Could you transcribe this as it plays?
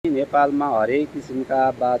नेपालमा हरेक किसिमका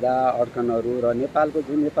बाधा अड्कनहरू र नेपालको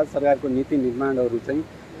जुन नेपाल सरकारको नीति निर्माणहरू चाहिँ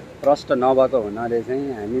प्रष्ट नभएको हुनाले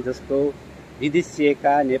चाहिँ हामी जस्तो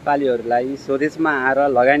विदेशिएका नेपालीहरूलाई स्वदेशमा आएर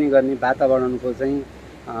लगानी गर्ने वातावरणको चाहिँ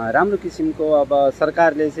राम्रो किसिमको अब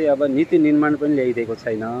सरकारले चाहिँ अब नीति निर्माण पनि ल्याइदिएको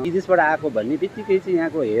छैन। विदेशबाट आएको भन्ने बित्तिकै चाहिँ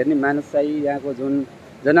यहाँको हेर्ने मानस चाहिँ यहाँको जुन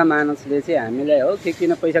जनमानसले चाहिँ हामीलाई हो के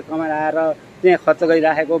किन पैसा कमाएर आएर त्यहाँ खर्च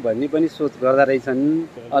गरिराखेको भन्ने पनि सोच गर्दा रहेछन्।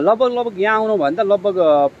 लगभग यहाँ आउनुभन्दा लगभग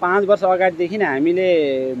 5 वर्ष अगाडिदेखि नै हामीले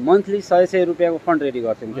मन्थली 100 रुपियाँको फन्ड रेडी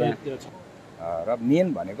गर्थ्यौँ त्यहाँ। र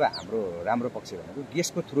मेन भनेको हाम्रो राम्रो पक्ष भनेको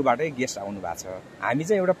गेस्टको थ्रुबाटै गेस्ट आउनु भएको छ। हामी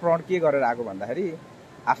चाहिँ एउटा प्रण के गरेर आएको भन्दाखेरि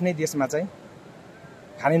आफ्नै देशमा चाहिँ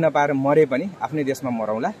खानै नपाएर मरे पनि आफ्नै देशमा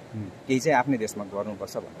मरौँला, केही चाहिँ आफ्नै देशमा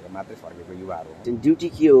गर्नुपर्छ भनेर मात्रै फर्केको युवाहरू। ड्युटी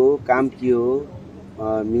के हो, काम के हो,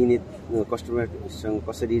 मिहिनेत कस्टमरसँग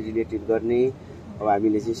कसरी रिलेटेड गर्ने, अब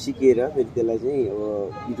हामीले चाहिँ सिकेर फेरि त्यसलाई चाहिँ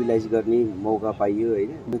अब युटिलाइज गर्ने मौका पाइयो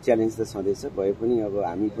होइन। च्यालेन्ज त छँदैछ, भए पनि अब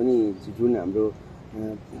हामी पनि जुन हाम्रो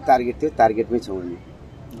टार्गेट थियो टार्गेटमै छौँ।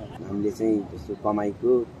 हामीले चाहिँ जस्तो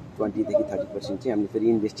कमाइको 20 देखि 30% चाहिँ हामीले फेरि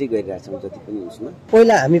इन्भेस्टै गरिरहेछौँ जति पनि उसमा।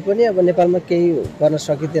 पहिला हामी पनि अब नेपालमा केही गर्न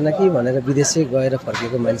सकिँदैन कि भनेर विदेशै गएर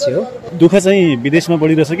फर्केको मान्छे हो। दुःख चाहिँ विदेशमा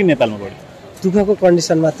बढिरहेछ कि नेपालमा बढी? दुःखको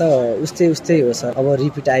कन्डिसनमा त उस्तै हो सर। अब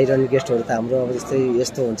रिपिट आइरहने गेस्टहरू त हाम्रो अब जस्तै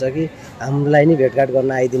यस्तो हुन्छ कि हामीलाई नै भेटघाट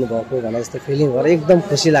गर्न आइदिनु भएको भने जस्तो फिलिङ भएर एकदम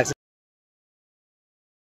खुसी लाग्छ।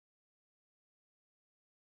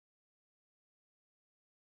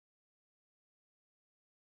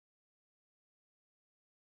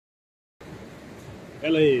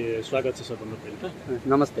 यसलाई स्वागत छ सबभन्दा पहिले त।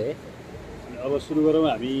 नमस्ते। अब सुरु गरौँ।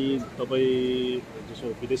 हामी तपाईँ जसो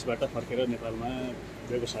विदेशबाट फर्केर नेपालमा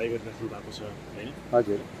व्यवसाय गरिराख्नु भएको छ होइन?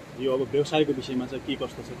 हजुर। यो अब व्यवसायको विषयमा चाहिँ के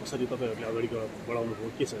कस्तो छ, कसरी तपाईँहरूले अगाडि बढाउनु भयो,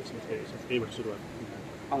 के छ त्यहीबाट सुरुवात?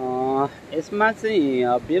 यसमा चाहिँ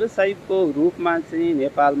व्यवसायिकको रूपमा चाहिँ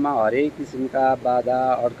नेपालमा हरेक किसिमका बाधा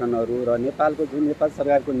अड्कनहरू र नेपालको जुन नेपाल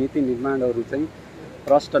सरकारको नीति निर्माणहरू चाहिँ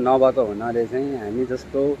प्रष्ट नभएको हुनाले चाहिँ हामी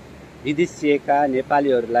जस्तो विदेशिएका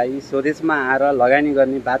नेपालीहरूलाई स्वदेशमा आएर लगानी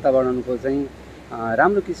गर्ने वातावरणको चाहिँ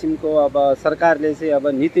राम्रो किसिमको अब सरकारले चाहिँ अब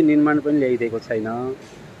नीति निर्माण पनि ल्याइदिएको छैन।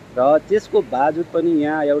 र त्यसको बावजुद पनि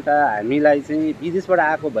यहाँ एउटा हामीलाई चाहिँ विदेशबाट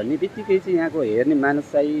आएको भन्ने बित्तिकै चाहिँ यहाँको हेर्ने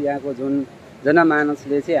मानस चाहिँ यहाँको जुन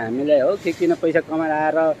जनमानसले चाहिँ हामीलाई हो के किन पैसा कमाएर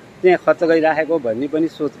आएर त्यहाँ खर्च गरिराखेको भन्ने पनि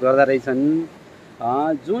सोच गर्दा रहेछन्।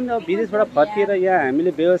 जुन विदेशबाट फर्किएर यहाँ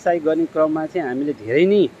हामीले व्यवसाय गर्ने क्रममा चाहिँ हामीले धेरै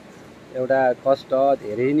नै एउटा कष्ट,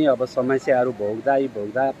 धेरै नै अब समस्याहरू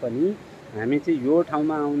भोग्दा पनि हामी चाहिँ यो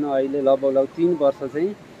ठाउँमा आउन अहिले लगभग 3 वर्ष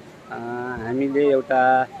चाहिँ हामीले एउटा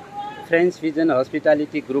फ्रेन्च भिजन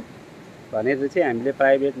हस्पिटालिटी ग्रुप भनेर चाहिँ हामीले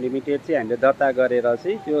प्राइभेट लिमिटेड चाहिँ हामीले दर्ता गरेर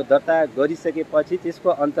चाहिँ त्यो दर्ता गरिसकेपछि त्यसको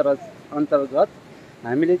अन्तर्गत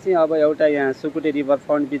हामीले चाहिँ अब एउटा यहाँ सुकुटे रिभर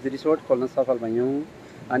फ्रन्ट बिच रिसोर्ट खोल्न सफल भयौँ।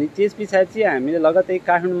 अनि त्यस पछाडि चाहिँ हामीले लगत्तै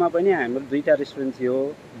काठमाडौँमा पनि हाम्रो 2टा रेस्टुरेन्ट थियो।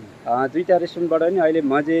 2टा रेस्टुरेन्टबाट नि अहिले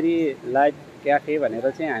मजेरी लाइट क्याफे भनेर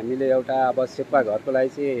चाहिँ हामीले एउटा अब सेप्पा घरको लागि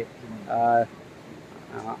चाहिँ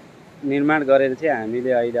निर्माण गरेर चाहिँ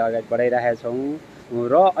हामीले अहिले अगाडि बढाइरहेका छौँ।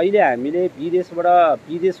 र अहिले हामीले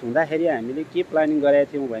विदेश हुँदाखेरि हामीले के प्लानिङ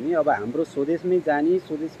गरेका थियौँ भने अब हाम्रो स्वदेशमै जाने,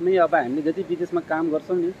 स्वदेशमै अब हामीले जति विदेशमा काम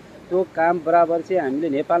गर्छौँ नि त्यो काम बराबर चाहिँ हामीले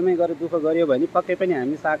नेपालमै गएर दुःख गऱ्यो भने पक्कै पनि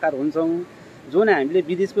हामी साकार हुन्छौँ। जुन हामीले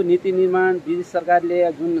विदेशको नीति निर्माण, विदेश सरकारले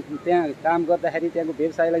जुन त्यहाँ काम गर्दाखेरि त्यहाँको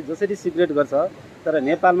व्यवसायलाई जसरी सिक्रेट गर्छ तर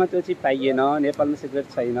नेपालमा त्यो चाहिँ पाइएन। नेपालमा सिक्रेट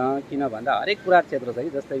छैन, किन भन्दा हरेक कुरा क्षेत्र छ कि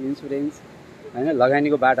जस्तै इन्सुरेन्स होइन,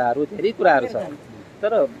 लगानीको बाटाहरू धेरै कुराहरू छ।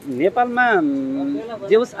 तर नेपालमा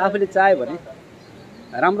जे होस् आफूले चाह्यो भने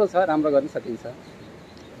राम्रो छ, राम्रो गर्न सकिन्छ।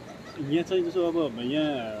 यहाँ चाहिँ जस्तो अब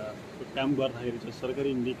यहाँ काम गर्दाखेरि चाहिँ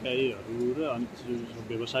सरकारी निकायहरू र अनि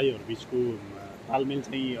व्यवसायीहरू बिचको तालमेल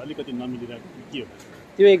चाहिँ अलिकति नमिलिरहेको के हो?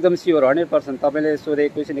 त्यो एकदम स्योर 100% तपाईँले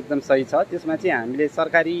सोधेको क्वेसन एकदम सही छ। त्यसमा चाहिँ हामीले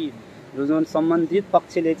सरकारी जुन सम्बन्धित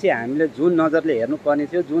पक्षले चाहिँ हामीले जुन नजरले हेर्नुपर्ने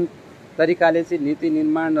थियो, जुन तरिकाले चाहिँ नीति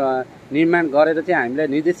निर्माण गरेर चाहिँ हामीलाई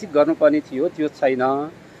निर्देशित गर्नुपर्ने थियो त्यो छैन।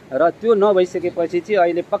 र त्यो नभइसकेपछि चाहिँ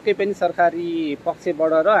अहिले पक्कै पनि सरकारी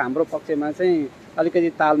पक्षबाट र हाम्रो पक्षमा चाहिँ अलिकति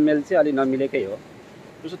तालमेल चाहिँ अलिक नमिलेकै हो।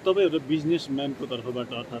 जस्तो तपाईँहरू बिजनेसम्यानको तर्फबाट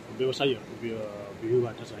अर्थात् व्यवसायीहरूको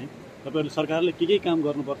भ्यूबाट चाहिँ तपाईँहरूले सरकारले के काम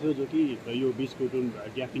गर्नुपर्थ्यो जो कि यो बिचको जुन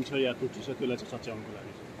ग्यापिङ छ या त्रुटि छ त्यसलाई चाहिँ सच्याउनको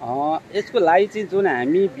लागि? यसको लागि चाहिँ जुन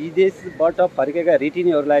हामी विदेशबाट फर्केका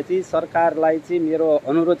रिटिनीहरूलाई चाहिँ सरकारलाई चाहिँ मेरो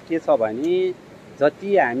अनुरोध के छ भने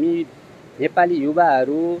जति हामी नेपाली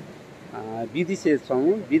युवाहरू विदेशी छौँ,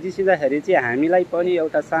 विदेशिँदाखेरि चाहिँ हामीलाई पनि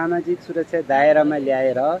एउटा सामाजिक सुरक्षा दायरामा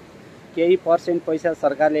ल्याएर केही पर्सेन्ट पैसा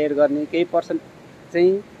सरकारले एड गर्ने, केही पर्सेन्ट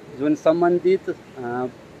चाहिँ जुन सम्बन्धित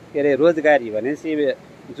के अरे रोजगारी भनेपछि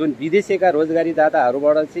जुन विदेशीका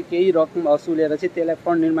रोजगारीदाताहरूबाट चाहिँ केही रकम असुलेर चाहिँ त्यसलाई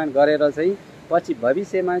फन्ड निर्माण गरेर चाहिँ पछि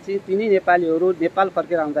भविष्यमा चाहिँ तिनै नेपालीहरू नेपाल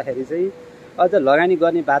फर्केर आउँदाखेरि चाहिँ अझ लगानी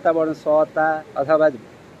गर्ने वातावरण सहजता अथवा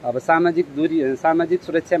अब सामाजिक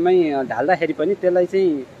सुरक्षामै ढाल्दाखेरि पनि त्यसलाई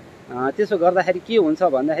चाहिँ त्यसो गर्दाखेरि के हुन्छ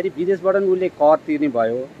भन्दाखेरि विदेशबाट पनि उसले कर तिर्ने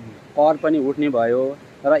भयो, कर पनि उठ्ने भयो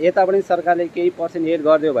र यताबाट सरकारले केही पर्सेन्ट एड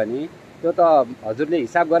गरिदियो भने त्यो त हजुरले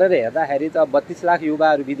हिसाब गरेर हेर्दाखेरि त 32 लाख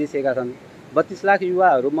युवाहरू विदेशीका छन्। 32 लाख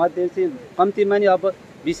युवाहरूमध्ये चाहिँ कम्तीमा नि अब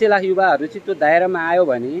 20 लाख युवाहरू चाहिँ त्यो दायरामा आयो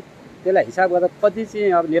भने त्यसलाई हिसाब गर्दा कति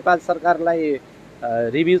चाहिँ अब नेपाल सरकारलाई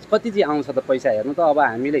रिभ्युज कति चाहिँ आउँछ त पैसा हेर्नु त अब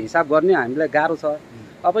हामीले हिसाब गर्ने हामीलाई गाह्रो छ।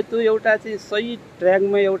 अब त्यो एउटा चाहिँ सही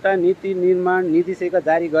ट्र्याकमा एउटा नीति निर्माण निर्देशिका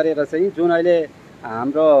जारी गरेर चाहिँ जुन अहिले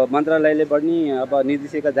हाम्रो मन्त्रालयले पनि अब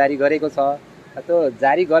निर्देशिका जारी गरेको छ, त्यो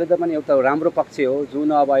जारी गरेर पनि एउटा राम्रो पक्ष हो। जुन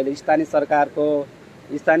अब अहिले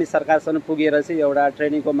स्थानीय सरकारसँग पुगेर चाहिँ एउटा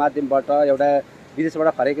ट्रेनिङको माध्यमबाट एउटा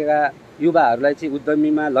विदेशबाट फर्केका युवाहरूलाई चाहिँ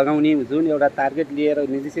उद्यमीमा लगाउने जुन एउटा टार्गेट लिएर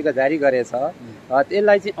निर्देशिका जारी गरेछ,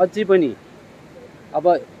 त्यसलाई चाहिँ अझै पनि अब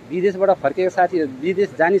विदेशबाट फर्केका विदेश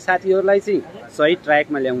जाने साथीहरूलाई चाहिँ सही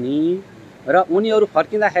ट्र्याकमा ल्याउने र उनीहरू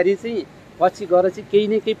फर्किँदाखेरि चाहिँ पछि गएर चाहिँ केही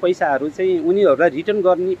न केही पैसाहरू चाहिँ उनीहरूलाई रिटर्न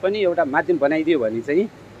गर्ने पनि एउटा माध्यम बनाइदियो भने चाहिँ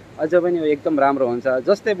अझ पनि एकदम राम्रो हुन्छ।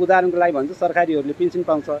 जस्तै उदाहरणको लागि भन्छु, सरकारीहरूले पेन्सन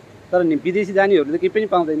पाउँछ तर विदेशी जानेहरूले त केही पनि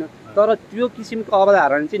पाउँदैन। तर त्यो किसिमको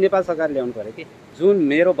अवधारणा चाहिँ नेपाल सरकारले ल्याउनु पऱ्यो कि। जुन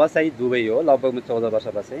मेरो बसाइ दुबई हो, लगभग म 14 वर्ष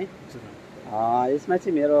बसेँ। यसमा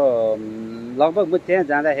चाहिँ मेरो लगभग म त्यहाँ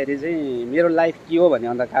जाँदाखेरि चाहिँ मेरो लाइफ के हो भन्ने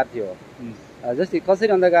अन्धकार थियो। जस्तै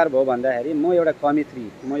कसरी अन्धकार भयो भन्दाखेरि म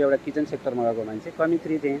एउटा किचन सेक्टरमा गएको मान्छे, कमी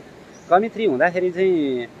 3 थिएँ। कमी 3 हुँदाखेरि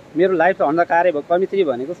चाहिँ मेरो लाइफ त अन्धकारै भयो। कमी 3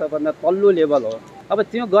 भनेको सबभन्दा तल्लो लेभल हो। अब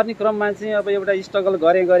त्यो गर्ने क्रममा चाहिँ अब एउटा स्ट्रगल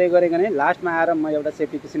गरेँ लास्टमा आएर म एउटा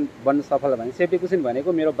सेफ्टी कुसिन बन्न सफल भएँ। सेफ्टी कुसिन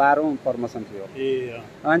भनेको मेरो 12औं प्रमोसन थियो।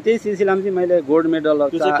 अनि त्यही सिलसिलामा चाहिँ मैले गोल्ड मेडल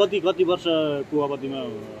कति वर्षको अवधिमा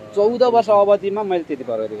 14 वर्ष अवधिमा मैले त्यति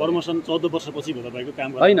प्रमोसन 14 वर्षपछि भयो तपाईँको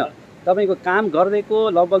काम होइन, तपाईँको काम गर्दैको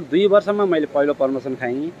लगभग 2 वर्षमा मैले पहिलो प्रमोसन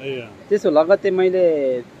खाएँ। त्यसो लगत्तै मैले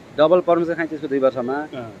डबल प्रमोसन खाएँ त्यसको 2 वर्षमा।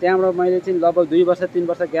 त्यहाँबाट मैले चाहिँ लगभग 2 वर्ष 3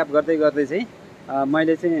 वर्ष ग्याप गर्दै चाहिँ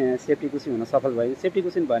मैले चाहिँ सेफ्टी कुसिन हुन सफल भएँ। सेफ्टी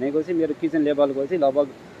कुसिन भनेको चाहिँ मेरो किचन लेभलको चाहिँ लगभग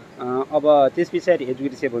अब त्यस पछाडि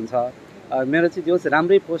एजुकेटिभ सेफ हुन्छ। मेरो चाहिँ त्यो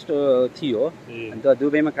राम्रै पोस्ट थियो अन्त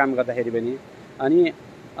दुबईमा काम गर्दाखेरि पनि। अनि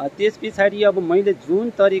त्यस पछाडि अब मैले जुन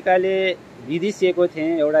तरिकाले विदेशिएको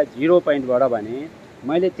थिएँ एउटा 0 पोइन्टबाट भने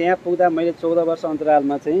मैले त्यहाँ पुग्दा मैले 14 वर्ष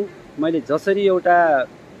अन्तरालमा चाहिँ मैले जसरी एउटा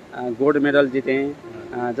गोल्ड मेडल जितेँ,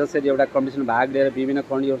 जसरी एउटा कम्पिटिसनमा भाग लिएर विभिन्न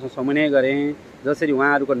कन्ट्रीहरूसँग समन्वय गरेँ, जसरी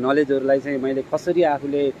उहाँहरूको नलेजहरूलाई चाहिँ मैले कसरी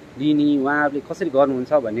आफूले लिने, उहाँहरूले कसरी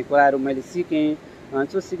गर्नुहुन्छ भन्ने कुराहरू मैले सिकेँ।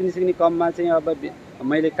 त्यो सिक्ने क्रममा चाहिँ अब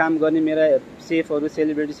मैले काम गर्ने मेरा सेफहरू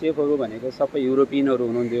सेलिब्रिटी सेफहरू भनेको सबै युरोपियनहरू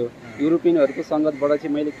हुनुहुन्थ्यो। युरोपियनहरूको सङ्गतबाट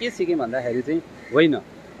चाहिँ मैले के सिकेँ भन्दाखेरि चाहिँ होइन,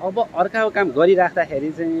 अब अर्काको काम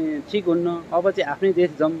गरिराख्दाखेरि चाहिँ ठिक हुन्न, अब चाहिँ आफ्नै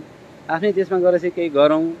देश जाउँ, आफ्नै देशमा गएर चाहिँ केही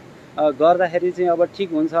गरौँ, गर्दाखेरि चाहिँ अब ठिक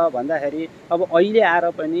हुन्छ भन्दाखेरि अब अहिले आएर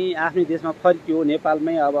पनि आफ्नै देशमा फर्कियो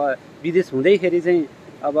नेपालमै। अब विदेश हुँदैखेरि चाहिँ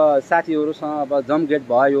अब साथीहरूसँग अब जमघट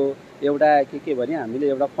भयो, एउटा के भने हामीले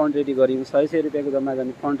एउटा फन्ड रेडी गऱ्यौँ, 100 रुपियाँको जम्मा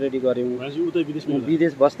गर्ने फन्ड रेडी गऱ्यौँ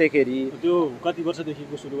विदेश बस्दैखेरि। त्यो कति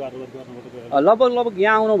वर्षदेखिको सुरुवात गर्नुभयो? लगभग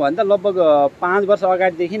यहाँ आउनुभन्दा लगभग 5 वर्ष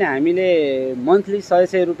अगाडिदेखि नै हामीले मन्थली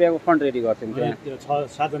 100 रुपियाँको फन्ड रेडी गर्थ्यौँ। त्यहाँ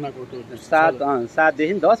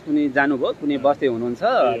 7देखि 10 कुनै जानुभयो, कुनै बस्दै हुनुहुन्छ,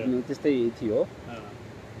 त्यस्तै थियो।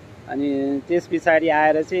 अनि त्यस पछाडि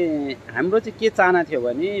आएर चाहिँ हाम्रो चाहिँ के चाहना थियो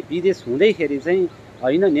भने विदेश हुँदैखेरि चाहिँ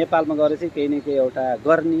होइन, नेपालमा गएर चाहिँ केही न केही एउटा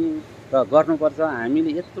गर्ने र गर्नुपर्छ।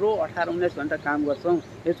 हामीले यत्रो 18-19 घन्टा काम गर्छौँ,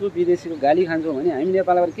 यत्रो विदेशीको गाली खान्छौँ भने हामी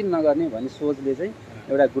नेपालबाट किन नगर्ने भन्ने सोचले चाहिँ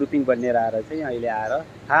एउटा ग्रुपिङ बनेर आएर चाहिँ अहिले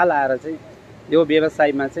हाल आएर चाहिँ यो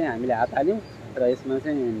व्यवसायमा चाहिँ हामीले हात हाल्यौँ र यसमा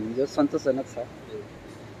चाहिँ जो सन्तोषजनक छ।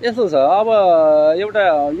 यस्तो छ अब एउटा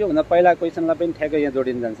योभन्दा पहिला क्वेसनलाई पनि ठ्याक्कै यहाँ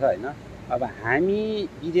जोडिन जान्छ होइन। अब हामी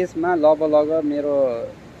विदेशमा लगभग मेरो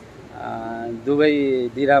दुबई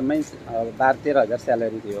दिराममै 12-13 हजार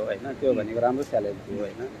स्यालेरी थियो होइन। त्यो भनेको राम्रो स्यालेरी थियो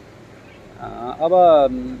होइन। अब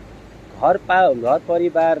घर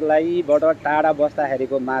परिवारलाईबाट टाढा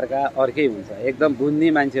बस्दाखेरिको मार्का अर्कै हुन्छ। एकदम बुझ्ने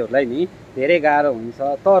मान्छेहरूलाई नि धेरै गाह्रो हुन्छ।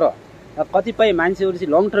 तर कतिपय मान्छेहरू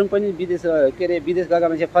चाहिँ लङ टर्म पनि विदेश गएका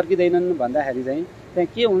मान्छे फर्किँदैनन् भन्दाखेरि चाहिँ त्यहाँ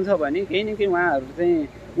के हुन्छ भने केही न केही उहाँहरू चाहिँ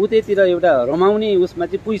उतैतिर एउटा रमाउने उसमा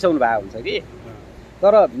चाहिँ पुगिसक्नु भएको हुन्छ कि।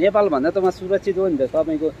 तर नेपालभन्दा त उहाँ सुरक्षित हो नि त,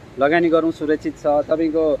 तपाईँको लगानी गरौँ सुरक्षित छ,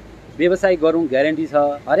 तपाईँको व्यवसाय गरौँ ग्यारेन्टी छ,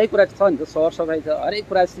 हरेक कुरा छ नि त, सरसफाइ छ, हरेक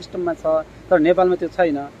कुरा सिस्टममा छ। तर नेपालमा त्यो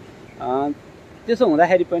छैन। त्यसो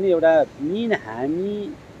हुँदाखेरि पनि एउटा हामी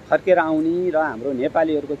फर्केर आउने र हाम्रो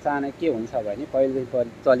नेपालीहरूको चाहना के हुन्छ भने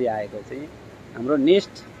पहिलेदेखि चलिआएको चाहिँ हाम्रो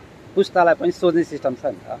नेक्स्ट पुस्तालाई पनि सोच्ने सिस्टम छ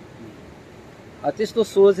नि त। त्यस्तो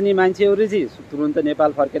सोच्ने मान्छेहरू चाहिँ तुरुन्त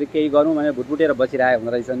नेपाल फर्केर केही गरौँ भनेर भुटभुटेर बसिरहेको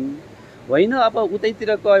हुँदो रहेछन्। होइन अब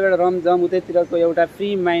उतैतिरको एउटा रमझम, उतैतिरको एउटा फ्री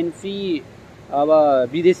माइन्ड, फ्री अब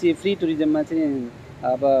विदेशी फ्री टुरिज्ममा चाहिँ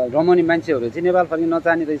अब रमाउने मान्छेहरू चाहिँ नेपाल फर्किन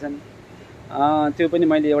नचाहने रहेछन्। त्यो पनि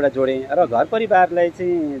मैले एउटा जोडेँ। र घर परिवारलाई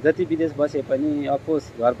चाहिँ जति विदेश बसे पनि अफकोर्स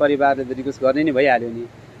घर परिवारले त रिक्वेस्ट गर्ने नै भइहाल्यो नि।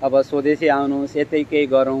 अब स्वदेशी आउनुहोस्, यतै केही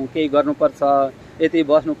गरौँ, केही गर्नुपर्छ, यतै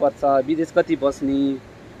बस्नुपर्छ, विदेश कति बस्ने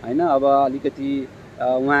होइन। अब अलिकति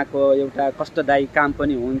उहाँको एउटा कष्टदायी काम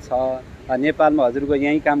पनि हुन्छ। नेपालमा हजुरको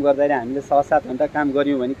यहीँ काम गर्दाखेरि हामीले 6-7 घन्टा काम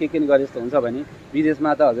गऱ्यौँ भने के गरे जस्तो हुन्छ भने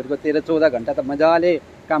विदेशमा त हजुरको 13-14 घन्टा त मजाले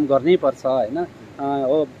काम गर्नै पर्छ होइन।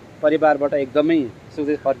 हो परिवारबाट एकदमै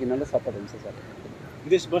स्वदेश फर्किनलाई सपोर्ट हुन्छ सर।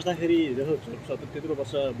 विदेश बस्दाखेरि जस्तो 77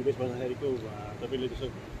 वर्ष विदेश बस्दाखेरिको तपाईँले जस्तो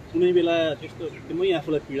कुनै बेला त्यस्तो एकदमै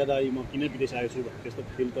आफूलाई पीडादायी म किन विदेश आएको छु भन्ने त्यस्तो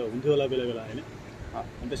फिल त हुन्थ्यो होला बेला बेला होइन।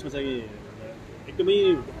 अनि त्यसमा चाहिँ एकदमै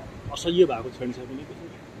असह्य भएको छैन सर कुनै?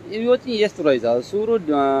 यो चाहिँ यस्तो रहेछ, सुरु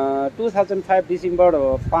 2005 डिसेम्बर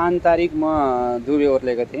 5 तारिक म दुबई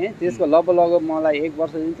ओर्लेको थिएँ। त्यसको लगभग मलाई 1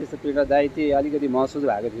 वर्ष चाहिँ त्यस्तो पीडादायी चाहिँ अलिकति महसुस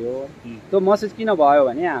भएको थियो। त्यो महसुस किन भयो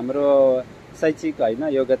भने हाम्रो शैक्षिक होइन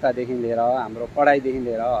योग्यतादेखि लिएर हाम्रो पढाइदेखि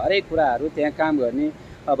लिएर हरेक कुराहरू त्यहाँ काम गर्ने।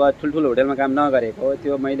 अब ठुल्ठुलो होटेलमा काम नगरेको,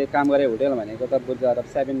 त्यो मैले काम गरेँ होटेल भनेको त बुर्ज अरब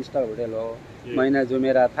 7 स्टार होटेल हो, मैना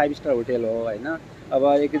जुमेरा 5 स्टार होटेल हो होइन। अब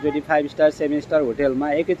एकैचोटि 5 स्टार 7 स्टार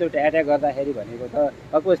होटेलमा एकैचोटि एट्याक गर्दाखेरि भनेको त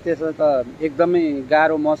अफकोर्स त्यसो त एकदमै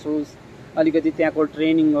गाह्रो महसुस। अलिकति त्यहाँको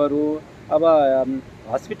ट्रेनिङहरू अब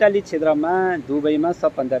हस्पिटालिटी क्षेत्रमा दुबईमा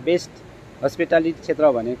सबभन्दा बेस्ट हस्पिटालिटी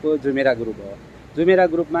क्षेत्र भनेको जुमेरा ग्रुप हो। जुमेरा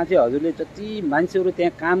ग्रुपमा चाहिँ हजुरले जति मान्छेहरू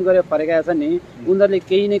त्यहाँ काम गरेर फर्केका छन् नि उनीहरूले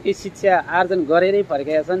केही न केही शिक्षा आर्जन गरेरै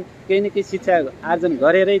फर्केका छन्, केही न केही शिक्षा आर्जन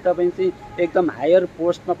गरेरै तपाईँ चाहिँ एकदम हायर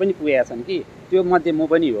पोस्टमा पनि पुगेका छन् कि त्यो मध्ये म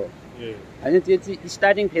पनि हो होइन। त्यो चाहिँ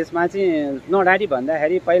स्टार्टिङ फेजमा चाहिँ नडाडी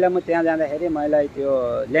भन्दाखेरि पहिला म त्यहाँ जाँदाखेरि मलाई त्यो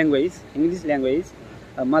ल्याङ्ग्वेज इङ्ग्लिस ल्याङ्ग्वेज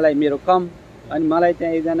मलाई मेरो कम। अनि मलाई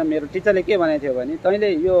त्यहाँ एकजना मेरो टिचरले के भनेको थियो भने तैँले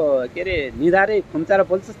यो के अरे निधारै खुम्चाएर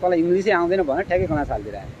बोल्छस्, तँलाई इङ्ग्लिसै आउँदैन भनेर ठ्याक्कै गना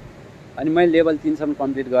हालिदिरहेँ। अनि मैले लेभल 3 सम्म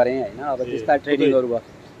कम्प्लिट गरेँ होइन। अब त्यस्ता ट्रेनिङहरू भयो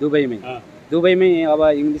दुबईमै अब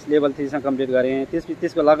इङ्ग्लिस लेभल 3 सम्म कम्प्लिट गरेँ।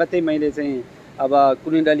 त्यसको लगत्तै मैले चाहिँ अब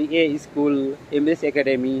कुनिडली ए स्कुल इङ्ग्लिस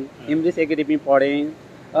एकाडेमी पढेँ।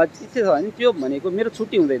 चिज छ भने त्यो भनेको मेरो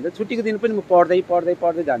छुट्टी हुँदैन, छुट्टीको दिन पनि म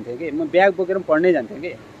पढ्दै जान्थेँ कि म ब्याग बोकेर पनि पढ्नै जान्थेँ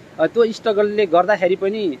कि। त्यो स्ट्रगलले गर्दाखेरि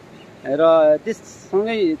पनि र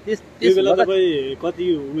त्यससँगै कति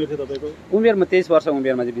उमेर थियो तपाईँको? उमेर म 23 वर्ष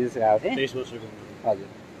उमेरमा चाहिँ विदेश गएको थिएँ। 23 वर्षको हजुर।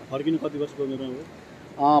 फर्किनु कति वर्षको उमेरमा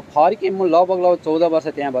हो? फर्केँ म लगभग 14 वर्ष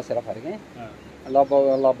त्यहाँ बसेर फर्केँ।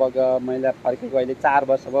 लगभग मैले फर्केको अहिले 4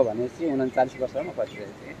 वर्ष भयो भनेपछि 39 वर्षमा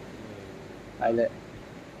फर्किरहेको थिएँ अहिले।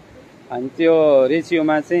 अनि त्यो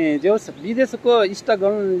रेसियोमा चाहिँ जो विदेशको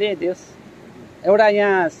स्ट्रगलले देश एउटा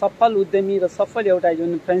यहाँ सफल उद्यमी र सफल एउटा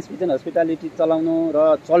जुन फ्रेन्च किचन हस्पिटालिटी चलाउनु र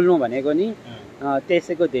चल्नु भनेको नि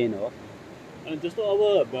त्यसैको देन हो। अनि जस्तो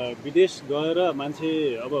अब विदेश गएर मान्छे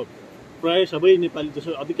अब प्राय सबै नेपाली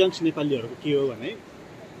जस्तो अधिकांश नेपालीहरूको के हो भने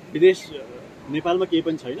विदेश नेपालमा केही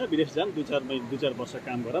पनि छैन, विदेश जाम 2-4 वर्ष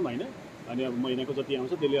काम गरौँ होइन, अनि अब महिनाको जति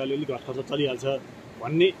आउँछ त्यसले अलिअलि घर खर्च चलिहाल्छ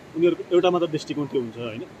भन्ने उनीहरूको एउटा मात्र दृष्टिकोण त्यो हुन्छ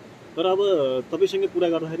होइन। तर अब तपाईँसँग कुरा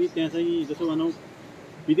गर्दाखेरि त्यहाँ चाहिँ जस्तो भनौँ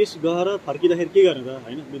विदेश गएर फर्किँदाखेरि के गर्ने त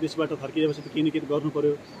होइन, विदेशबाट फर्किएपछि त केही न केही गर्नु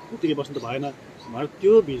पऱ्यो, उत्तिकै बस्नु त भएन भनेर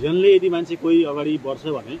त्यो भिजनले यदि मान्छे कोही अगाडि बढ्छ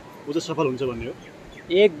भने ऊ चाहिँ सफल हुन्छ भन्ने हो।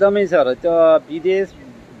 एकदमै सर, त्यो विदेश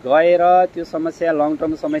गएर त्यो समस्या लङ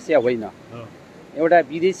टर्म समस्या होइन। एउटा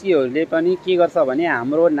विदेशीहरूले पनि के गर्छ भने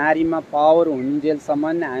हाम्रो नारीमा पावर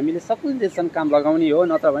हुन्जेलसम्म हामीले सक्नेसम्म काम लगाउने हो,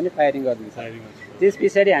 नत्र भने फायरिङ गरिदिन्छ। त्यस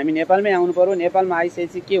पछाडि हामी नेपालमै आउनु पर्यो। नेपालमा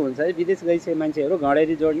आइसकेपछि के हुन्छ विदेश गइसके मान्छेहरू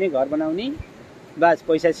घडेरी जोड्ने, घर बनाउने, बास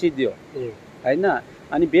पैसा सिद्धियो होइन।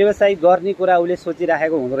 अनि व्यवसाय गर्ने कुरा उसले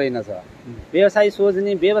सोचिराखेको हुँदो रहेनछ।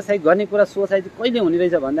 व्यवसाय गर्ने कुरा सोचाइ चाहिँ कहिले हुने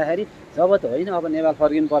रहेछ भन्दाखेरि जब त होइन अब नेपाल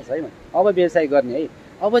फर्किनुपर्छ है, अब व्यवसाय गर्ने है,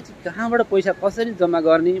 अब चाहिँ कहाँबाट पैसा कसरी जम्मा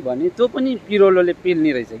गर्ने भन्ने त्यो पनि पिरोलोले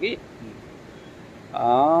पिल्ने रहेछ कि।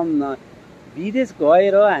 विदेश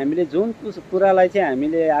गएर हामीले जुन कुरालाई चाहिँ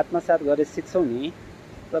हामीले आत्मसात गरेर सिक्छौँ नि,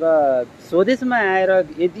 तर स्वदेशमा आएर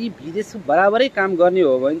यदि विदेश बराबरै काम गर्ने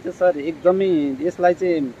हो भने चाहिँ सर एकदमै यसलाई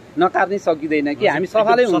चाहिँ नकार्नै सकिँदैन कि। हामी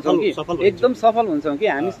सफलै हुन्छौँ कि, एकदम सफल हुन्छौँ कि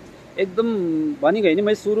हामी एकदम। भनेको होइन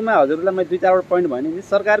मैले सुरुमा हजुरलाई मैले 2-4 पोइन्ट भने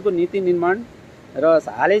सरकारको नीति निर्माण र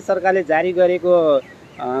हालै सरकारले जारी गरेको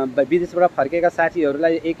विदेशबाट फर्केका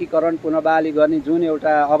साथीहरूलाई एकीकरण पुनर्बहाली गर्ने जुन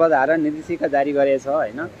एउटा अवधारणा निर्देशिका जारी गरेछ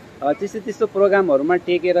होइन, त्यस्तो प्रोग्रामहरूमा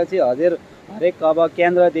टेकेर चाहिँ हरेक अब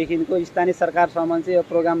केन्द्रदेखिको स्थानीय सरकारसम्म चाहिँ यो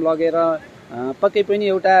प्रोग्राम लगेर पक्कै पनि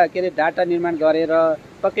एउटा के अरे डाटा निर्माण गरेर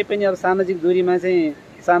पक्कै पनि अब सामाजिक दूरीमा चाहिँ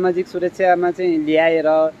सामाजिक सुरक्षामा चाहिँ ल्याएर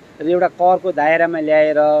एउटा करको दायरामा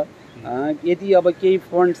ल्याएर यदि अब केही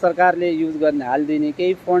फन्ड सरकारले युज गर्ने हालिदिने,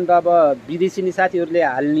 केही फन्ड अब विदेशी साथीहरूले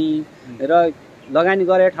हाल्ने र लगानी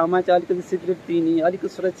गरेर ठाउँमा चाहिँ अलिकति स्वीकृति दिने, अलिकति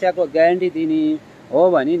सुरक्षाको ग्यारेन्टी दिने हो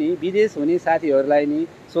भने नि विदेश हुने साथीहरूलाई नि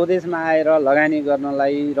स्वदेशमा आएर लगानी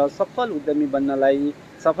गर्नलाई र सफल उद्यमी बन्नलाई,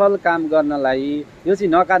 सफल काम गर्नलाई यो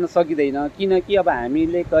चाहिँ नकार्न सकिँदैन। किनकि अब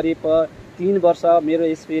हामीले करिब 3 वर्ष मेरो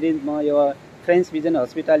एक्सपिरियन्स, म यो फ्रेन्च भिजन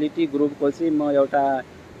हस्पिटालिटी ग्रुपको चाहिँ म एउटा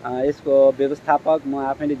यसको व्यवस्थापक म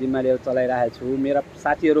आफैले जिम्मा लिएर चलाइरहेको छु। मेरा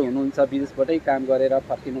साथीहरू हुनुहुन्छ विदेशबाटै काम गरेर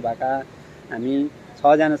फर्किनु भएका, हामी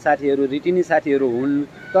 6 जना साथीहरू रिटिनी साथीहरू हुन्।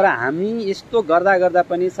 तर हामी यस्तो गर्दा गर्दा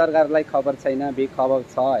पनि सरकारलाई खबर छैन, बेखबर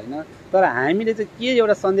छ होइन। तर हामीले चाहिँ के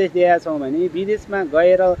एउटा सन्देश दिएका छौँ भने विदेशमा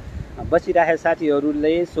गएर बसिरहेका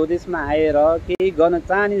साथीहरूले स्वदेशमा आएर केही गर्न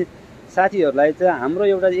चाहने साथीहरूलाई चाहिँ हाम्रो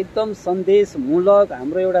एउटा एकदम सन्देशमूलक,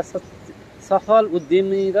 हाम्रो एउटा सफल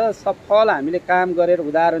उद्यमी र सफल हामीले काम गरेर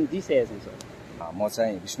उदाहरण दिइसकेका छौँ सर। म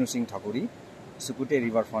चाहिँ विष्णु सिंह ठकुरी, सुकुटे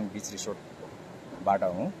रिभर फ्रन्ट बिच रिसोर्टबाट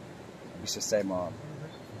हुँ। विशेष चाहिँ म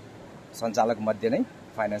सञ्चालक मध्ये नै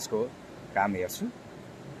फाइनेन्सको काम हेर्छु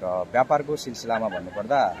र व्यापारको सिलसिलामा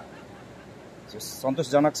भन्नुपर्दा जो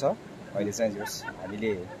सन्तोषजनक छ। अहिले चाहिँ जस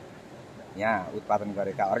हामीले यहाँ उत्पादन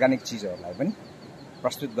गरेका अर्ग्यानिक चिजहरूलाई पनि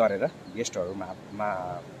प्रस्तुत गरेर गेस्टहरूमा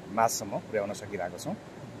माझसम्म पुर्याउन सकिरहेको छौँ।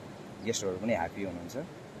 गेस्टहरू पनि ह्याप्पी हुनुहुन्छ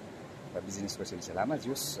र बिजनेसको सिलसिलामा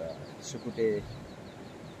जोस सुकुटे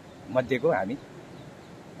मध्येको हामी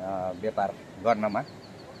व्यापार गर्नमा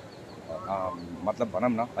मतलब भनौँ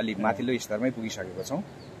न अलि माथिल्लो स्तरमै पुगिसकेको छौँ।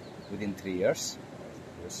 विदिन 3 इयर्स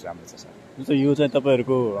राम्रो छ सर। जस्तो यो चाहिँ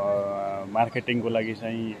तपाईँहरूको मार्केटिङको लागि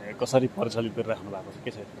चाहिँ कसरी परिचालित गरिराख्नु भएको छ,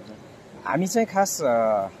 के छ? हामी चाहिँ खास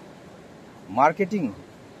मार्केटिङ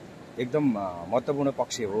एकदम महत्त्वपूर्ण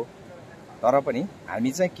पक्ष हो। तर पनि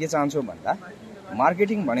हामी चाहिँ के चाहन्छौँ भन्दा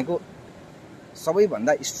मार्केटिङ भनेको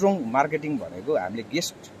सबैभन्दा स्ट्रङ मार्केटिङ भनेको हामीले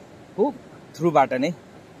गेस्टको थ्रुबाट नै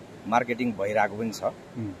मार्केटिङ भइरहेको पनि छ।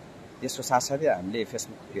 त्यसको साथसाथै हामीले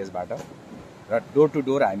फेसबुक पेजबाट र डोर टु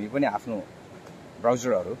डोर हामी पनि आफ्नो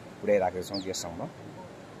ब्राउजरहरू पुर्याइराखेका छौँ गेस्टसम्म।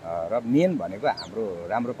 र मेन भनेको हाम्रो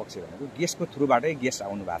राम्रो पक्ष भनेको गेस्टको थ्रुबाटै गेस्ट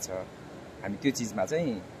आउनु भएको छ। हामी त्यो चिजमा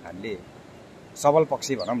चाहिँ हामीले सबल पक्ष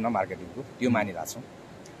भनौँ न मार्केटिङको त्यो मानिरहेको छौँ।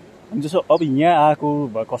 जस्तो अब यहाँ आएको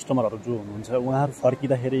कस्टमरहरू जो हुनुहुन्छ उहाँहरू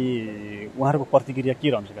फर्किँदाखेरि उहाँहरूको प्रतिक्रिया के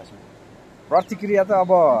रहन्छ? खासमा प्रतिक्रिया त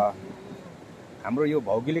अब हाम्रो यो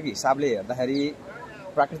भौगोलिक हिसाबले हेर्दाखेरि,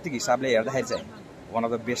 प्राकृतिक हिसाबले हेर्दाखेरि चाहिँ वान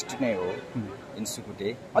अफ द बेस्ट नै हो इन सुकुटे।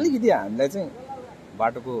 अलिकति हामीलाई चाहिँ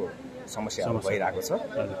बाटोको समस्याहरू भइरहेको छ।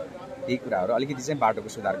 यही कुराहरू अलिकति चाहिँ बाटोको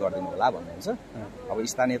सुधार गरिदिनु होला भन्नुहुन्छ। अब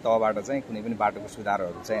स्थानीय तहबाट चाहिँ कुनै पनि बाटोको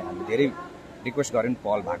सुधारहरू चाहिँ हामीले धेरै रिक्वेस्ट गरेर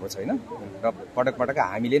पहल भएको छैन र पटक पटक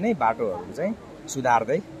हामीले नै बाटोहरू चाहिँ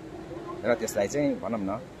सुधार्दै र त्यसलाई चाहिँ भनौँ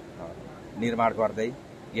न निर्माण गर्दै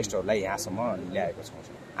गेस्टहरूलाई यहाँसम्म ल्याएको छौँ।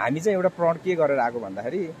 हामी चाहिँ एउटा प्रडक्ट के गरेर आएको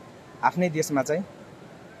भन्दाखेरि आफ्नै देशमा चाहिँ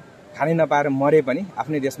खानै नपाएर मरे पनि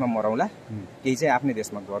आफ्नै देशमा मरौँला, केही चाहिँ आफ्नै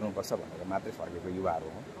देशमा गर्नुपर्छ भनेर मात्रै फर्केको युवाहरू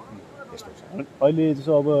हो। त्यस्तो छ। अहिले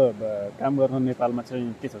जस्तो अब काम गर्न नेपालमा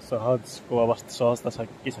चाहिँ के छ, सहजको अवस्था सहजता छ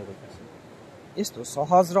के छ? यस्तो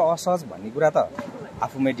सहज र असहज भन्ने कुरा त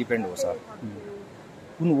आफूमै डिपेन्ड हो सर।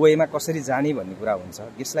 कुन वेमा कसरी जाने भन्ने कुरा हुन्छ,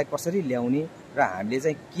 गेस्टलाई कसरी ल्याउने र हामीले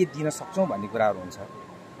चाहिँ के दिन सक्छौँ भन्ने कुराहरू हुन्छ।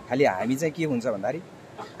 खालि हामी चाहिँ के हुन्छ भन्दाखेरि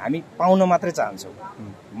हामी पाउन मात्रै चाहन्छौँ।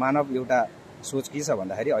 मानव एउटा सोच के छ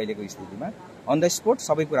भन्दाखेरि अहिलेको स्थितिमा अन द स्पोट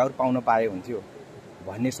सबै कुराहरू पाउन पाए हुन्थ्यो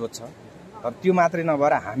भन्ने सोच छ। तर त्यो मात्रै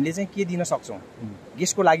नभएर हामीले चाहिँ के दिन सक्छौँ,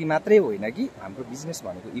 गेस्टको लागि मात्रै होइन कि हाम्रो बिजनेस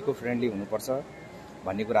भनेको इको फ्रेन्डली हुनुपर्छ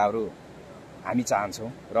भन्ने कुराहरू हामी चाहन्छौँ।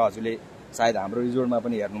 र हजुरले सायद हाम्रो रिजोर्टमा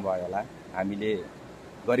पनि हेर्नुभयो होला, हामीले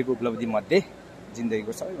गरेको उपलब्धि मध्ये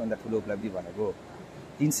जिन्दगीको सबैभन्दा ठुलो उपलब्धि भनेको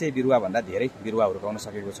 300 बिरुवाभन्दा धेरै बिरुवा हुर्काउन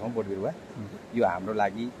सकेको छौँ, बोट बिरुवा। यो हाम्रो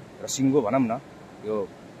लागि र सिङ्गो भनौँ न यो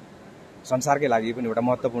संसारकै लागि पनि एउटा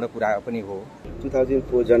महत्त्वपूर्ण कुरा पनि हो।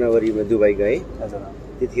 2004 जनवरीमा दुबई गएँ।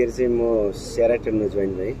 त्यतिखेर चाहिँ म सेराटनमा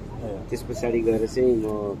जोइन गरेँ। त्यस पछाडि गएर चाहिँ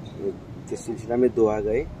म त्यस सिलसिलामै दोहा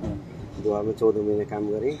गएँ। दोहामा 14 महिना काम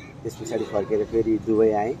गरेँ। त्यस पछाडि फर्केर फेरि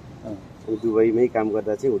दुबई आएँ। अनि दुबईमै काम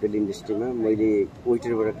गर्दा चाहिँ होटल इन्डस्ट्रीमा मैले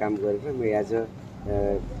वेटरबाट काम गरेर म as a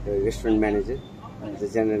restaurant manager,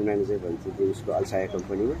 general manager भन्छु त्यो उसको अल्साया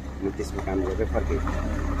कम्पनीमा म त्यसमा काम गरेर फर्केँ।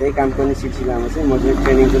 त्यही काम गर्ने सिलसिलामा चाहिँ म चाहिँ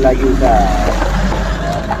ट्रेनिङको लागि उता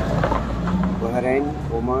बहराइन,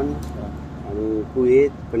 ओमान अनि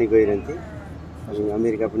कुवेत पनि गइरहन्थेँ। अनि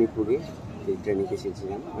अमेरिका पनि पुगेँ त्यही ट्रेनिङकै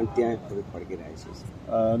सिलसिलामा। अनि त्यहाँ फर्केर आएपछि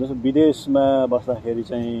जस्तो विदेशमा बस्दाखेरि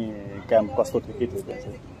चाहिँ काम कस्तो थियो, के थियो त्यहाँ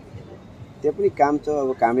चाहिँ? त्यहाँ पनि काम त अब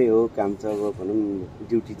कामै हो, काम त अब भनौँ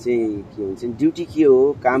ड्युटी चाहिँ के हुन्छ, ड्युटी के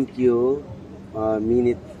हो, काम के हो,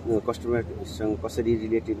 मिहिनेत कस्टमरसँग कसरी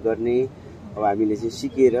रिलेटेड गर्ने, अब हामीले चाहिँ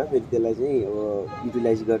सिकेर फेरि त्यसलाई चाहिँ अब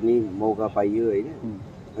युटिलाइज गर्ने मौका पाइयो होइन।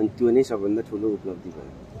 अनि त्यो नै सबभन्दा ठुलो उपलब्धि भयो।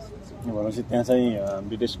 भनेपछि त्यहाँ चाहिँ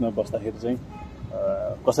विदेशमा बस्दाखेरि चाहिँ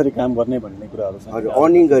कसरी काम गर्ने भन्ने कुराहरू छ,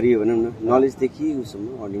 अर्निङ गरियो भनौँ न, नलेजदेखि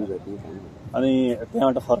उसम्म अर्निङ गर्ने काम। अनि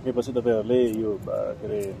त्यहाँबाट फर्केपछि तपाईँहरूले यो के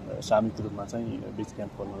अरे सामूहिक रूपमा चाहिँ बिच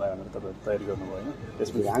क्याम्प खोल्नलाई भनेर तपाईँहरू तयारी गर्नुभयो होइन?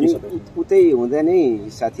 त्यसपछि हामी उतै हुँदा नै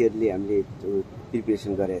साथीहरूले हामीले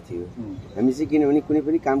प्रिपेरेसन गरेका थियो। हामी चाहिँ किनभने कुनै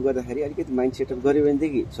पनि काम गर्दाखेरि अलिकति माइन्ड सेटअप गऱ्यो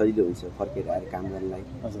भनेदेखि सजिलो हुन्छ फर्केर आएर काम गर्नलाई।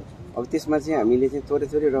 अब त्यसमा चाहिँ हामीले चाहिँ थोरै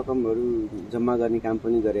थोरै रकमहरू जम्मा गर्ने काम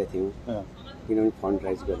पनि गरेका थियौँ, किनभने फन्ड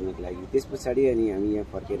राइज गर्नको लागि। त्यस पछाडि अनि हामी यहाँ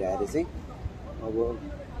फर्केर आएर चाहिँ अब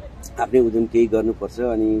आफ्नै उद्यम केही गर्नुपर्छ,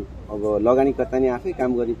 अनि अब लगानीकर्ता नि आफै,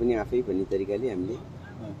 काम गर्ने पनि आफै भन्ने तरिकाले हामीले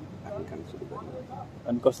आफ्नो काम सुरु गर्यौँ।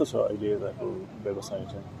 अनि कस्तो छ अहिले यताको व्यवसाय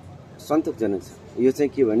चाहिँ? सन्तोषजनक छ। यो चाहिँ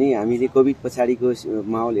के भने हामीले कोभिड पछाडिको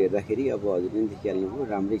माहौल हेर्दाखेरि अब हजुरले देखिहाल्नुभयो,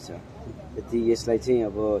 राम्रै छ। त्यति यसलाई चाहिँ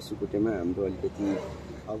अब सुकुटेमा हाम्रो अलिकति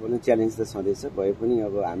अब च्यालेन्ज त छँदैछ, भए पनि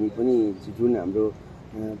अब हामी पनि जुन हाम्रो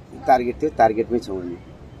टार्गेट थियो टार्गेटमै छौँ हामी।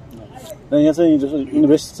 यहाँ चाहिँ जस्तो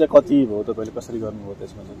इन्भेस्ट चाहिँ कति भयो, तपाईँले कसरी गर्नुभयो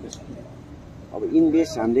त्यसमा चाहिँ? अब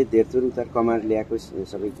इन्भेस्ट हामीले धेरथोर उता कमाएर ल्याएको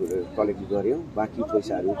सबै कुरो कलेक्ट गऱ्यौँ, बाँकी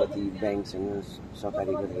पैसाहरू कति ब्याङ्कसँग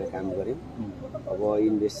सहकारी गरेर काम गऱ्यौँ। अब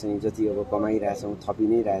इन्भेस्ट चाहिँ जति अब कमाइरहेछौँ थपि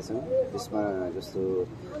नै रहेछौँ, त्यसमा जस्तो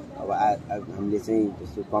अब हामीले चाहिँ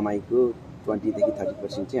जस्तो कमाइको 20% देखि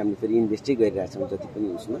 30% चाहिँ हामीले फेरि इन्भेस्टै गरिरहेछौँ जति पनि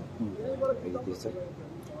उसमा अहिले त्यो छ।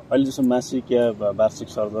 अहिले जस्तो मासिक या वार्षिक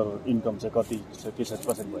सर्भर इन्कम चाहिँ कति छ, के छ,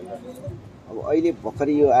 कसरी भइरहेको? अब अहिले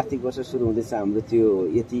भर्खरै यो आर्थिक वर्ष सुरु हुँदैछ, हाम्रो त्यो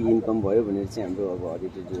यति इन्कम भयो भनेर चाहिँ हाम्रो अब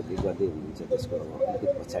अडिटरले गर्दै हुनुहुन्छ, त्यसको अब अलिकति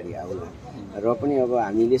पछाडि आउला। र पनि अब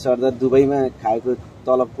हामीले सरदर दुबईमा खाएको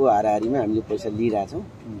तलबको हाराहारीमा हामीले पैसा लिइरहेछौँ।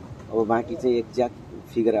 अब बाँकी चाहिँ एक्ज्याक्ट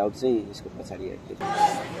फिगर आउट चाहिँ यसको पछाडि आइदियो।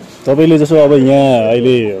 तपाईँले जस्तो अब यहाँ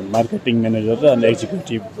अहिले मार्केटिङ म्यानेजर र अनि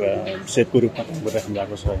एक्जिक्युटिभ सेफको रूपमा काम गरिराख्नु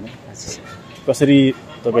भएको छ होइन? कसरी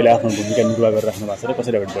तपाईँले आफ्नो भूमिका निर्वाह गरिराख्नु भएको छ र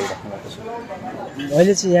कसरी अगाडि बढिराख्नु भएको छ?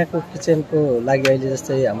 अहिले चाहिँ यहाँको किचनको लागि अहिले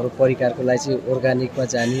जस्तै हाम्रो परिकारको लागि चाहिँ अर्ग्यानिकमा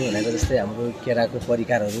जाने भनेर जस्तै हाम्रो केराको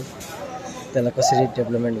परिकारहरू त्यसलाई कसरी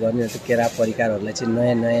डेभलपमेन्ट गर्ने, त्यो केरा परिकारहरूलाई चाहिँ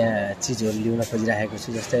नयाँ नयाँ चिजहरू ल्याउन खोजिरहेको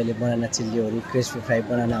छु। जस्तै अहिले बनाना चिल्लीहरू, क्रिस्पी फ्राई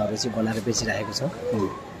बनानाहरू चाहिँ बनाएर बेचिरहेको छ।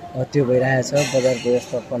 त्यो भइरहेको छ। बजार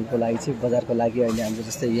व्यवस्थापनको लागि चाहिँ बजारको लागि अहिले हाम्रो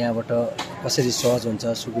जस्तै यहाँबाट कसरी सहज हुन्छ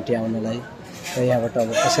सुकुटी आउनलाई, र यहाँबाट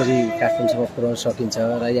अब कसरी काठमाडौँसम्म पुर्याउन सकिन्छ,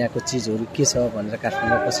 र यहाँको चिजहरू के छ भनेर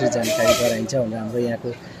काठमाडौँमा कसरी जानकारी गराइन्छ भनेर हाम्रो यहाँको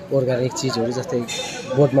अर्ग्यानिक चिजहरू जस्तै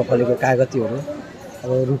बोटमा फलेको कागतीहरू, अब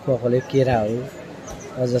रुखमा फलेको केराहरू,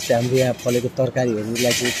 जस्तै हाम्रो यहाँ फलेको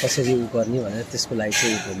तरकारीहरूलाई चाहिँ कसरी उ गर्ने भनेर त्यसको लागि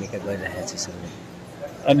चाहिँ भूमिका गरिरहेको छ सर।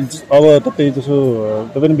 अनि अब तपाईँ जस्तो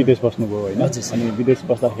तपाईँ पनि विदेश बस्नुभयो होइन? अनि विदेश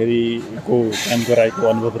बस्दाखेरिको काम गराएको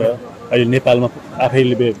अनुभव र अहिले नेपालमा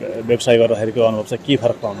आफैले व्यवसाय गर्दाखेरिको अनुभव चाहिँ के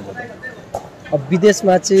फरक पाउनुभयो? अब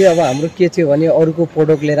विदेशमा चाहिँ अब हाम्रो के थियो भने अरूको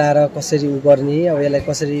प्रोडक्ट लिएर आएर कसरी उ गर्ने, अब यसलाई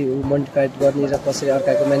कसरी मोडिफाइड गर्ने र कसरी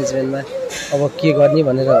अर्काको म्यानेजमेन्टमा अब के गर्ने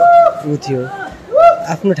भनेर उ थियो।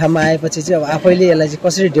 आफ्नो ठाउँमा आएपछि चाहिँ अब आफैले यसलाई चाहिँ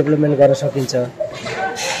कसरी डेभलपमेन्ट गर्न सकिन्छ,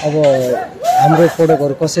 अब हाम्रो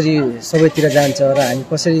प्रोडक्टहरू कसरी सबैतिर जान्छ र हामी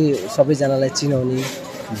कसरी सबैजनालाई चिनाउने,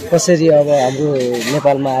 कसरी अब हाम्रो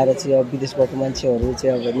नेपालमा आएर चाहिँ अब विदेश गएको मान्छेहरू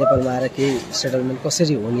चाहिँ अब नेपालमा आएर केही सेटलमेन्ट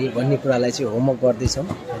कसरी हुने भन्ने कुरालाई चाहिँ होमवर्क गर्दैछौँ।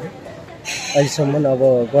 अहिलेसम्म अब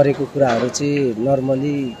गरेको कुराहरू चाहिँ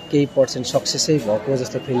नर्मली केही पर्सेन्ट सक्सेसै भएको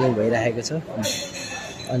जस्तो फिलिङ भइरहेको छ,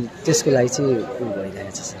 अनि त्यसको लागि चाहिँ उ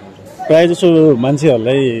भइरहेको छ सर। प्रायः जसो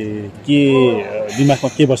मान्छेहरूलाई के दिमागमा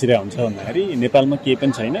के बसिरहेको हुन्छ भन्दाखेरि नेपालमा केही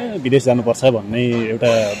पनि छैन, विदेश जानुपर्छ भन्ने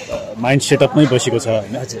एउटा माइन्ड सेटअप नै बसेको छ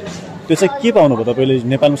होइन? त्यो चाहिँ के पाउनुभयो तपाईँले?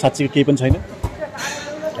 नेपालमा साँच्चै केही पनि छैन?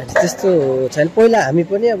 त्यस्तो छैन। पहिला हामी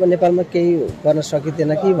पनि अब नेपालमा केही गर्न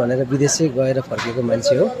सकिँदैन कि भनेर विदेशै गएर फर्केको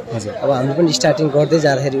मान्छे हो। अब हामी पनि स्टार्टिङ गर्दै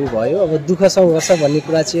जाँदाखेरि उ भयो। अब दुःख सङ्घर्ष भन्ने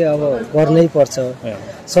कुरा चाहिँ अब गर्नै पर्छ।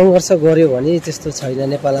 सङ्घर्ष गर्यो भने त्यस्तो छैन,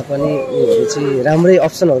 नेपालमा पनि उहरू चाहिँ राम्रै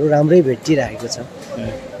अप्सनहरू राम्रै भेटिरहेको छ।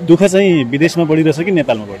 दुःख चाहिँ विदेशमा बढिरहेछ कि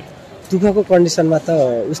नेपालमा बढी? दुःखको कन्डिसनमा त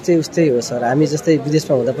उस्तै हो सर। हामी जस्तै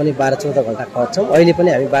विदेशमा हुँदा पनि 12-14 घन्टा खट्छौँ, अहिले पनि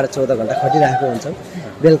हामी 12-14 घन्टा खटिरहेको हुन्छौँ।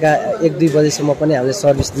 बेलुका 1-2 बजीसम्म पनि हामीले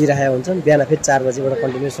सर्भिस दिइरहेका हुन्छौँ। बिहान फेरि 4 बजीबाट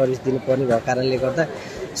कन्टिन्यू सर्भिस दिनुपर्ने भएको कारणले गर्दा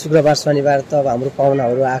शुक्रबार शनिबार त अब हाम्रो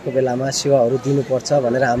पाहुनाहरू आएको बेलामा सेवाहरू दिनुपर्छ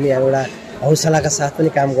भनेर हामी एउटा हौसलाका साथ पनि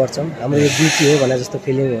काम गर्छौँ। हाम्रो यो ड्युटी हो भने जस्तो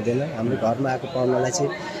फिलिङ हुँदैन। हाम्रो घरमा आएको पाहुनालाई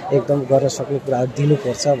चाहिँ एकदम गर्न सक्ने कुराहरू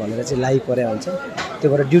दिनुपर्छ भनेर चाहिँ लागिपरेको हुन्छ। त्यो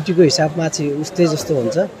भएर ड्युटीको हिसाबमा चाहिँ उस्तै जस्तो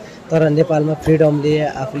हुन्छ। तर नेपालमा फ्रिडमले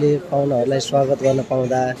आफूले पाहुनाहरूलाई स्वागत गर्न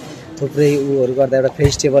पाउँदा, थुप्रै उहरू गर्दा एउटा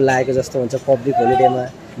फेस्टिभल लागेको जस्तो हुन्छ पब्लिक होलिडेमा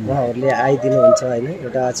उहाँहरूले आइदिनुहुन्छ होइन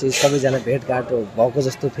एउटा चाहिँ सबैजना भेटघाट भएको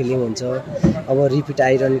जस्तो फिलिङ हुन्छ। अब रिपिट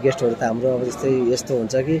आइरहने गेस्टहरू त हाम्रो अब जस्तै यस्तो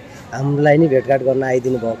हुन्छ कि हामीलाई नि भेटघाट गर्न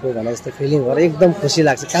आइदिनु भएको भने जस्तो फिलिङ भएर एकदम खुसी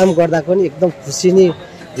लाग्छ। काम गर्दा पनि एकदम खुसी नै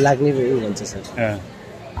लाग्ने हुन्छ सर।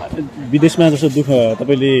 विदेशमा जस्तो दुःख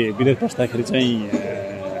तपाईँले विदेश बस्दाखेरि चाहिँ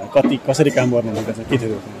कसरी काम गर्नुहुन्छ के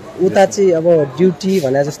थियो उता चाहिँ अब ड्युटी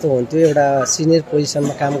भने जस्तो हुन्थ्यो एउटा सिनियर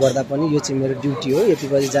पोजिसनमा काम गर्दा पनि यो चाहिँ मेरो ड्युटी हो यति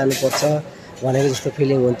बजी जानुपर्छ भनेको जस्तो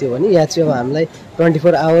फिलिङ हुन्थ्यो भने यहाँ चाहिँ अब हामीलाई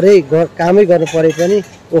 24 आवरै कामै गर्नु परे पनि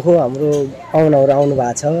ओहो हाम्रो पाहुनाहरू आउनु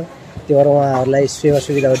भएको छ त्यो भएर उहाँहरूलाई सेवा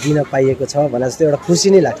सुविधा दिन पाइएको छ भने जस्तो एउटा खुसी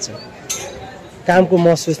नै लाग्छ। कामको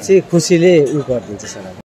महसुस चाहिँ खुसीले गरिदिन्छ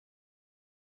सर।